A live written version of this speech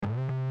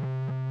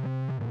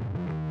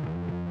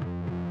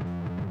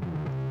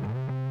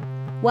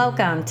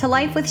Welcome to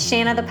Life with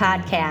Shanna, the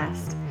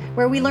podcast,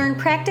 where we learn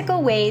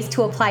practical ways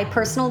to apply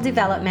personal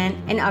development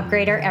and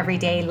upgrade our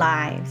everyday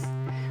lives.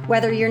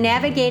 Whether you're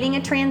navigating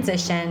a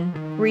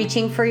transition,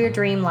 reaching for your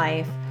dream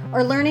life,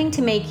 or learning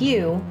to make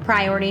you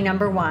priority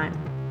number one,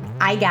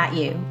 I got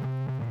you.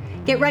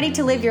 Get ready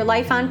to live your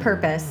life on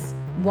purpose,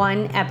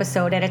 one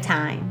episode at a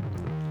time.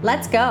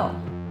 Let's go.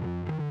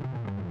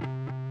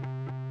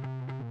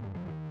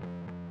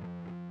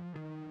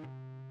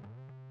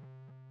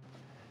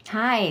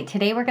 Hi,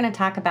 today we're going to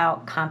talk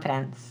about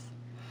confidence.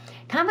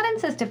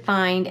 Confidence is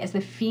defined as the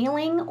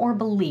feeling or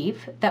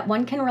belief that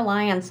one can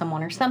rely on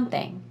someone or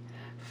something.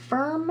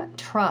 Firm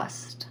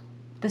trust,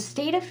 the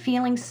state of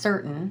feeling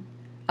certain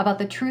about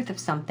the truth of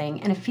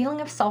something, and a feeling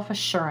of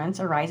self-assurance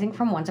arising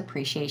from one's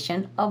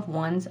appreciation of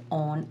one's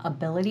own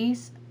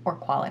abilities or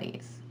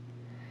qualities.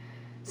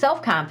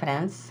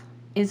 Self-confidence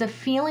is a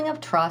feeling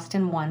of trust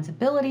in one's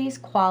abilities,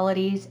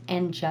 qualities,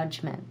 and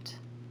judgment.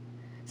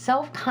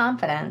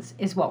 Self-confidence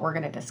is what we're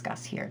going to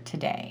discuss here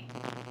today.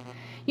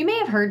 You may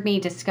have heard me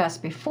discuss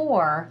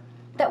before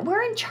that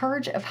we're in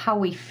charge of how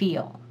we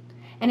feel.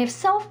 And if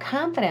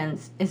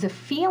self-confidence is a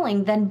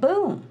feeling, then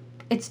boom,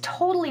 it's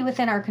totally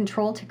within our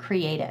control to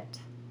create it.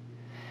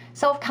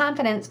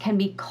 Self-confidence can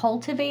be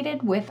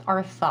cultivated with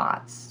our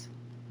thoughts.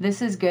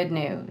 This is good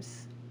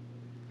news.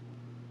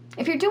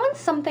 If you're doing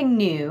something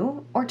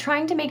new or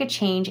trying to make a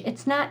change,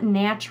 it's not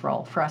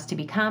natural for us to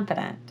be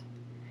confident.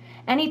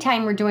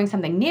 Anytime we're doing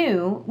something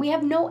new, we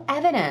have no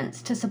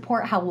evidence to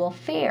support how we'll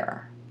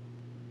fare.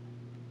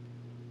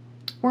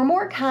 We're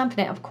more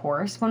confident, of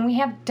course, when we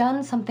have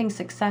done something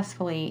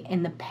successfully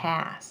in the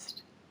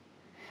past.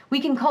 We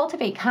can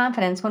cultivate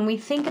confidence when we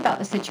think about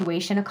the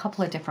situation a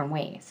couple of different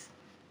ways.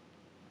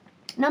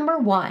 Number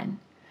one,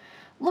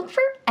 look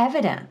for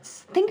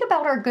evidence. Think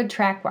about our good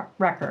track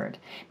record.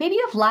 Maybe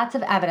you have lots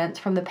of evidence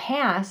from the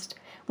past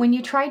when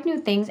you tried new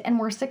things and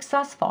were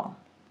successful.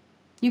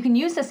 You can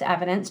use this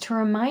evidence to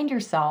remind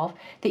yourself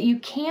that you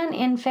can,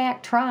 in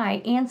fact,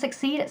 try and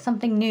succeed at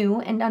something new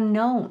and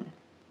unknown.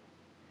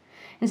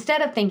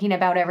 Instead of thinking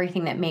about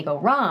everything that may go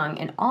wrong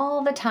and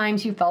all the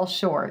times you fell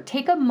short,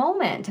 take a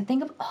moment to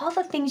think of all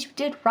the things you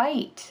did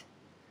right,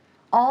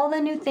 all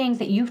the new things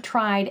that you've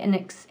tried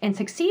and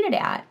succeeded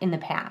at in the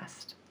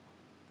past.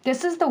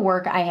 This is the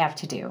work I have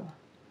to do.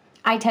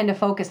 I tend to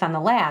focus on the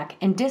lack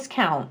and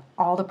discount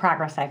all the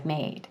progress I've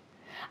made.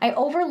 I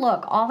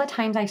overlook all the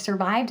times I've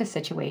survived a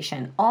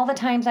situation, all the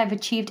times I've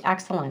achieved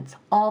excellence,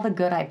 all the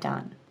good I've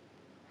done.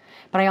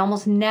 But I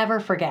almost never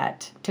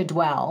forget to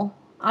dwell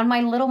on my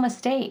little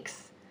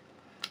mistakes,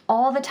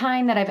 all the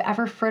time that I've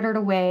ever frittered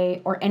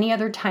away or any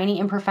other tiny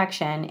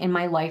imperfection in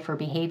my life or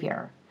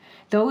behavior.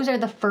 Those are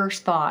the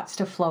first thoughts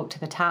to float to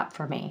the top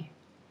for me.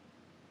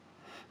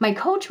 My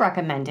coach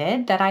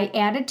recommended that I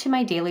added to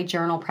my daily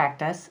journal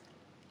practice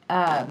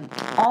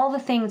all the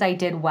things I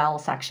did well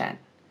section.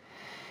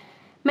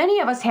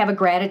 Many of us have a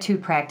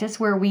gratitude practice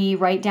where we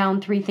write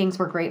down 3 things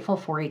we're grateful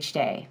for each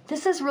day.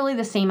 This is really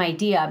the same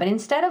idea, but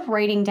instead of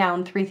writing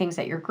down 3 things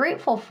that you're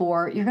grateful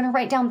for, you're going to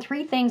write down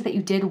 3 things that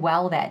you did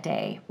well that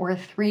day, or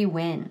 3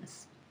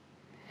 wins.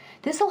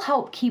 This will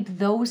help keep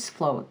those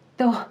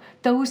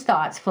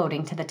thoughts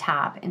floating to the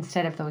top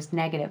instead of those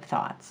negative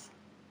thoughts.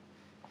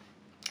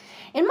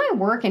 In my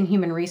work in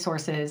human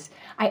resources,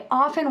 I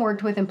often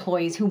worked with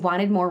employees who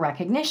wanted more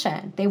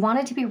recognition. They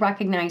wanted to be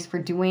recognized for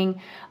doing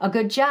a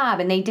good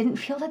job, and they didn't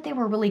feel that they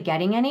were really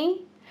getting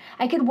any.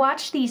 I could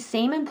watch these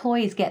same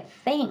employees get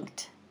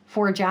thanked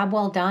for a job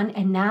well done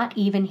and not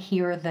even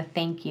hear the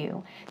thank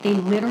you. They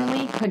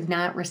literally could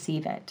not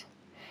receive it.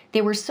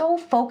 They were so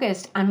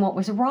focused on what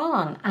was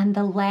wrong, on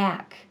the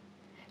lack.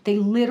 They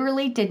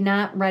literally did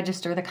not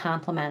register the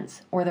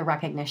compliments or the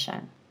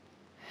recognition.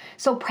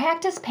 So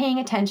practice paying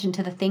attention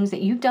to the things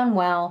that you've done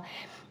well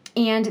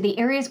and the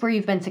areas where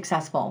you've been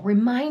successful.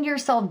 Remind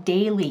yourself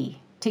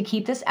daily to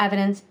keep this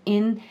evidence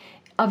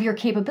of your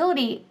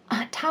capability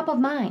top of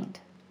mind.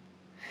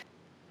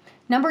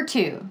 Number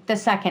 2, the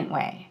second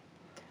way.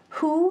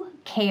 Who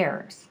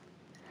cares?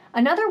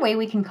 Another way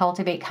we can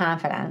cultivate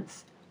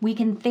confidence, we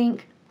can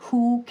think,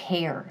 who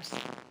cares?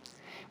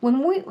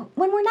 When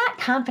we're not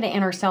confident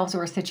in ourselves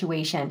or a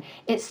situation,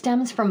 it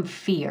stems from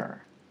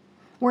fear.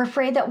 We're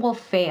afraid that we'll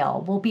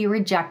fail, we'll be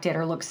rejected,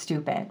 or look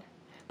stupid.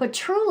 But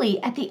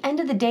truly, at the end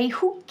of the day,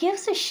 who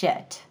gives a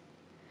shit?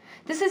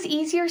 This is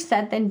easier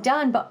said than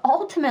done, but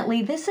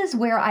ultimately, this is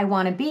where I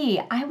want to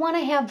be. I want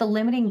to have the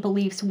limiting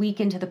beliefs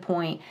weakened to the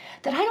point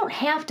that I don't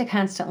have to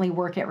constantly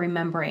work at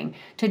remembering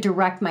to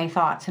direct my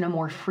thoughts in a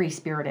more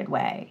free-spirited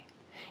way.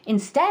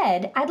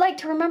 Instead, I'd like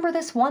to remember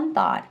this one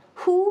thought: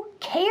 who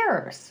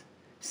cares?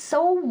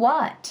 So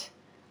what?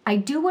 I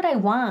do what I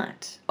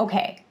want.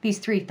 Okay, these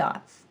 3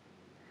 thoughts.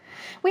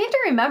 We have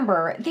to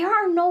remember there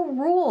are no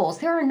rules,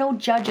 there are no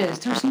judges,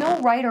 there's no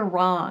right or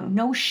wrong,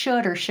 no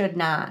should or should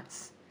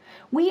nots.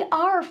 We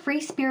are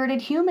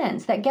free-spirited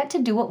humans that get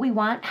to do what we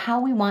want,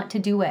 how we want to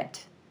do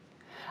it.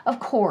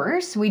 Of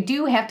course, we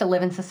do have to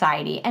live in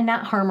society and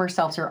not harm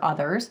ourselves or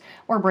others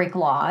or break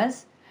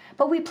laws,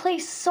 But we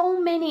place so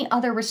many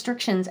other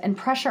restrictions and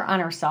pressure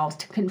on ourselves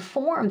to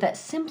conform that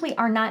simply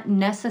are not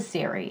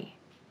necessary.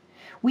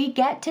 We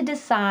get to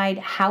decide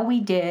how we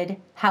did,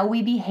 how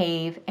we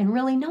behave, and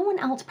really no one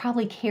else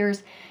probably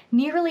cares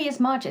nearly as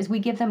much as we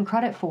give them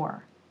credit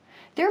for.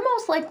 They're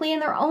most likely in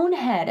their own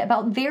head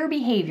about their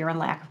behavior and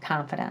lack of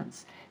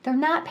confidence. They're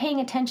not paying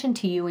attention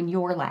to you and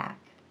your lack.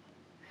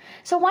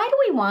 So why do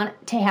we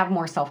want to have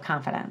more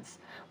self-confidence?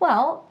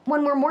 Well,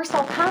 when we're more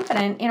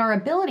self-confident in our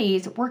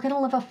abilities, we're going to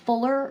live a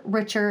fuller,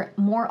 richer,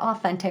 more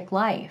authentic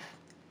life.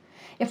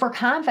 If we're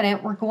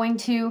confident, we're going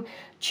to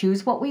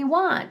choose what we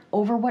want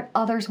over what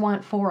others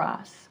want for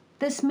us.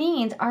 This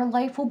means our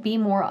life will be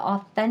more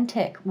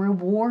authentic,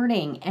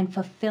 rewarding, and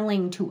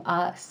fulfilling to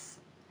us.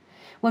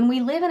 When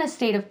we live in a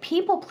state of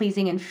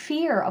people-pleasing and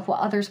fear of what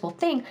others will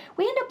think,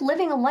 we end up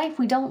living a life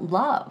we don't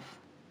love.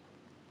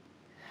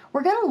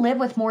 We're going to live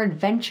with more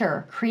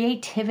adventure,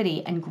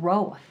 creativity, and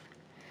growth.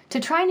 To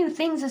try new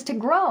things is to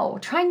grow.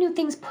 Trying new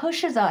things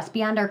pushes us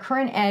beyond our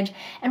current edge,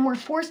 and we're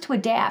forced to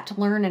adapt,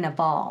 learn, and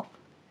evolve.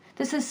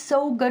 This is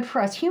so good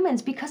for us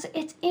humans because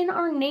it's in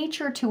our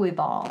nature to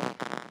evolve.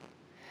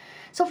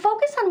 So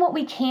focus on what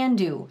we can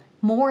do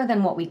more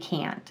than what we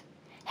can't.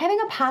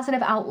 Having a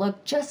positive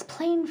outlook just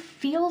plain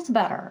feels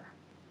better.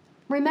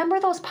 Remember,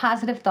 those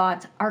positive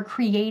thoughts are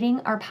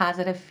creating our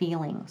positive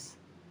feelings.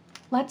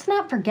 Let's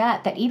not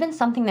forget that even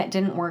something that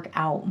didn't work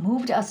out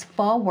moved us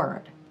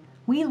forward.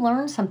 We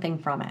learned something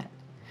from it.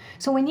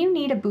 So when you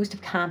need a boost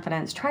of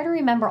confidence, try to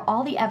remember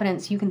all the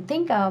evidence you can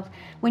think of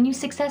when you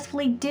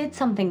successfully did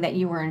something that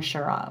you were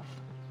unsure of.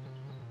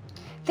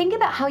 Think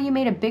about how you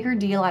made a bigger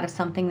deal out of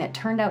something that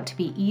turned out to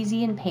be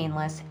easy and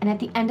painless, and at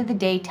the end of the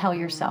day, tell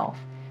yourself,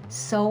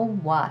 so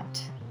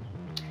what?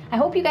 I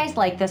hope you guys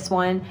like this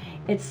one.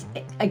 It's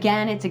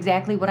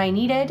exactly what I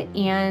needed,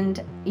 and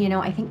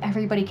I think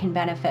everybody can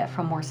benefit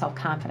from more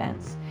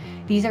self-confidence.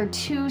 These are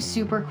 2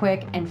 super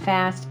quick and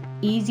fast,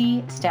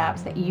 easy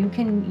steps that you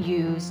can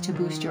use to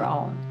boost your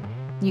own.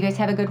 You guys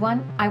have a good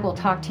one. I will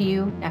talk to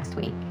you next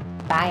week.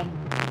 Bye.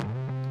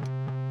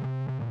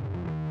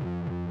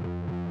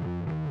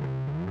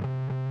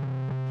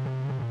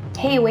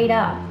 Hey, wait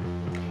up.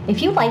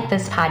 If you like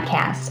this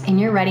podcast and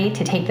you're ready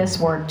to take this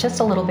work just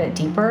a little bit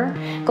deeper,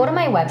 go to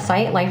my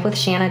website,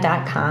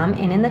 lifewithshanna.com,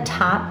 and in the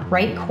top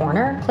right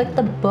corner, click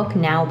the Book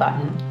Now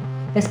button.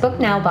 This Book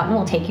Now button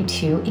will take you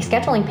to a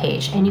scheduling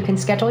page, and you can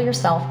schedule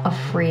yourself a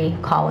free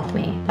call with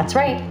me. That's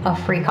right, a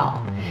free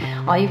call.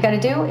 All you've got to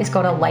do is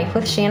go to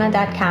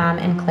lifewithshanna.com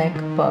and click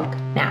Book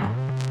Now.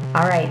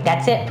 All right,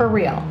 that's it for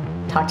real.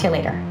 Talk to you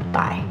later.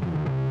 Bye.